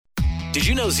Did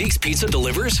you know Zeke's Pizza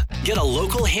delivers? Get a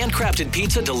local handcrafted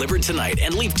pizza delivered tonight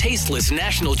and leave tasteless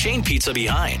national chain pizza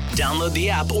behind. Download the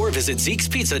app or visit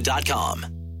Zeke'sPizza.com.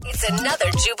 It's another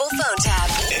Jubal phone tab.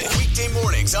 Weekday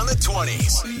mornings on the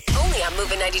 20s. Only on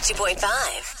Moving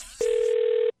 92.5.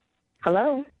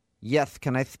 Hello? Yes,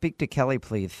 can I speak to Kelly,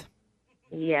 please?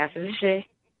 Yes, this is she.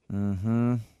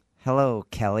 Hello,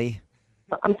 Kelly.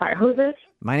 I'm sorry, who's this?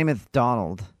 My name is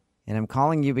Donald, and I'm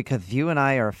calling you because you and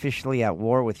I are officially at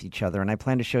war with each other, and I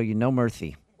plan to show you no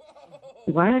mercy.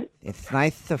 What? It's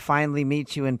nice to finally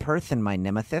meet you in person, my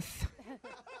nemesis.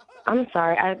 I'm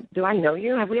sorry, do I know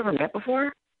you? Have we ever met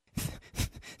before?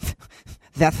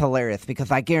 That's hilarious, because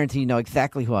I guarantee you know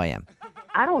exactly who I am.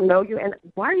 I don't know you, and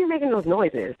why are you making those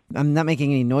noises? I'm not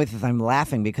making any noises. I'm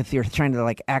laughing because you're trying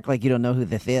to, act like you don't know who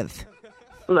this is.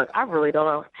 Look, I really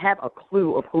don't have a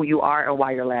clue of who you are and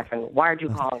why you're laughing. Why are you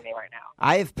calling me right now?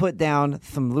 I have put down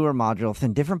some lure modules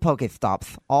in different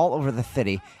Pokestops all over the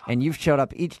city, and you've showed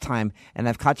up each time, and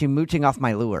I've caught you mooching off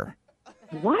my lure.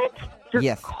 What? You're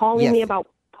Yes. calling me about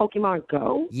Pokemon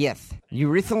Go? Yes. You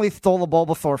recently stole a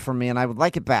Bulbasaur from me, and I would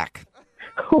like it back.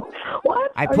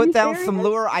 What? I Are put you down serious? some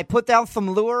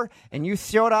lure, and you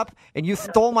showed up, and you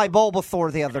stole my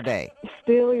Bulbasaur the other day.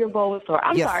 Steal your Bulbasaur.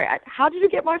 I'm Yes. sorry. How did you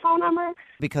get my phone number?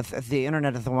 Because the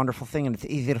internet is a wonderful thing, and it's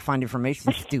easy to find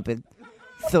information, stupid.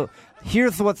 So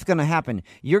here's what's going to happen.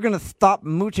 You're going to stop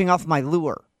mooching off my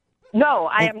lure. No,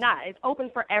 I am not. It's open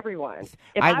for everyone.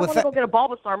 If I want to go get a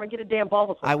Bulbasaur, I'm going to get a damn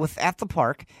Bulbasaur. I was at the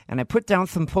park, and I put down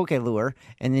some Poke Lure,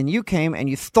 and then you came, and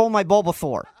you stole my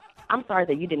Bulbasaur. I'm sorry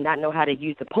that you did not know how to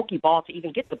use the Pokeball to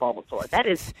even get the Bulbasaur. That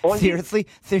is on you. Seriously?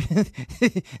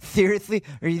 Seriously?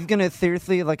 Are you going to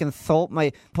seriously, insult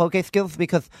my Poke skills?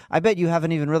 Because I bet you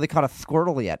haven't even really caught a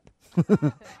Squirtle yet.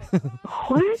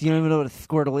 What? You don't even know what a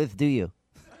Squirtle is, do you?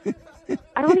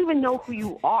 I don't even know who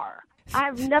you are.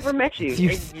 I've never met you.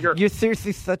 You're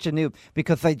seriously such a noob,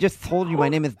 because I just told you my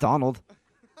name is Donald.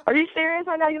 Are you serious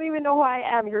right now? You don't even know who I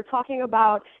am. You're talking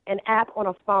about an app on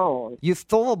a phone. You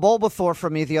stole a Bulbasaur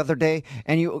from me the other day,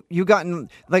 and you got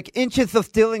inches of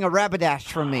stealing a Rapidash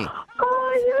from me.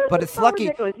 Oh, you're But it's so lucky.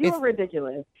 ridiculous. You're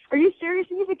ridiculous. Are you serious?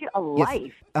 You need to get a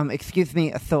life. Excuse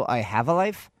me, so I have a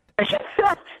life?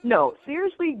 No,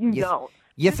 seriously, you don't.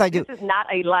 Yes, I do. This is not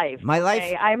a life. My life-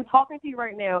 Okay? I'm talking to you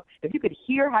right now. If you could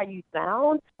hear how you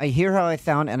sound. I hear how I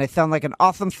sound, and I sound like an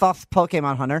awesome soft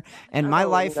Pokemon hunter, and my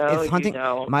life no, is hunting. you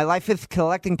don't. My life is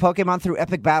collecting Pokemon through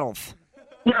epic battles.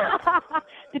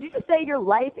 Did you just say your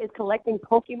life is collecting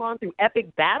Pokemon through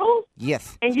epic battles?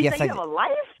 Yes. And you yes, say I you have did. a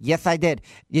life? Yes, I did.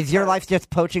 Is your life just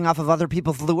poaching off of other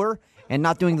people's lure and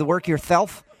not doing the work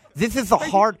yourself? This is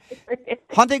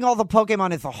hunting all the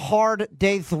Pokemon is a hard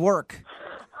day's work.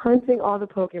 Hunting all the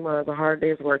Pokemon is a hard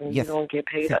day's work, and Yes. you don't get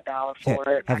paid $1 for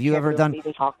it. Have I you can't ever really done?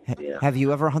 even talk to you. Have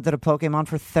you ever hunted a Pokemon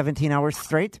for 17 hours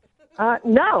straight?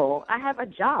 No, I have a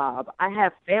job. I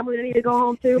have family that I need to go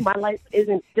home to. My life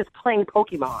isn't just playing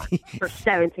Pokemon for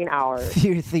 17 hours.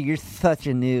 Seriously, you're such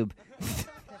a noob.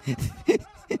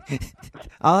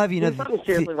 I'll have you know. There's something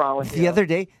seriously wrong with you. The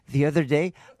other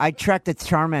day, I tracked a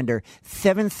Charmander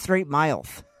 7 straight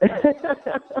miles.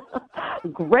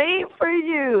 Great for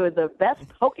you. The best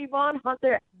Pokemon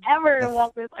hunter ever to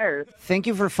walk this earth. Thank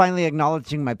you for finally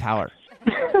acknowledging my power.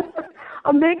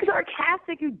 I'm being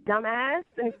sarcastic, you dumbass.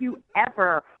 And if you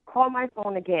ever call my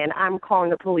phone again, I'm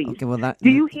calling the police. Okay, well, do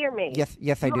you hear me? Yes,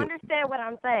 I do. You understand what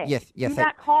I'm saying? Yes. Do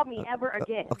not call me ever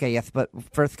again. Okay, yes, but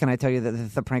first, can I tell you that this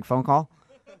is a prank phone call,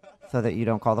 so that you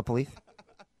don't call the police?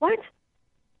 What?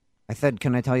 I said,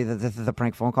 can I tell you that this is a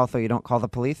prank phone call, so you don't call the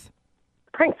police?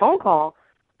 Prank phone call?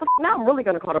 Now I'm really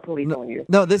going to call the police on you.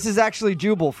 No, this is actually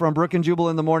Jubal from Brooke and Jubal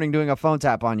in the Morning doing a phone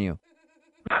tap on you.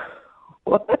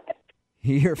 What?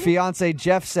 Your fiance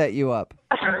Jeff set you up.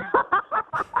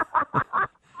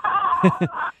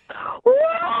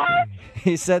 What?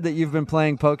 He said that you've been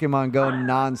playing Pokemon Go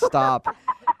nonstop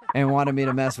and wanted me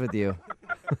to mess with you.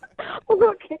 I'm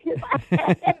going to kick his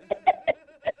ass.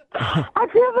 I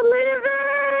can't believe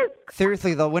it.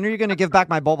 Seriously though, when are you going to give back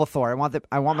my Bulbasaur?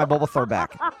 I want my Bulbasaur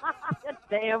back.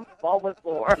 Damn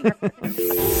Bulbasaur.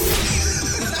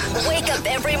 Wake up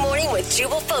every morning with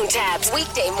Jubal phone tabs.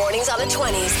 Weekday mornings on the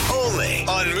 20s. Only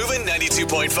on Moving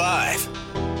 92.5.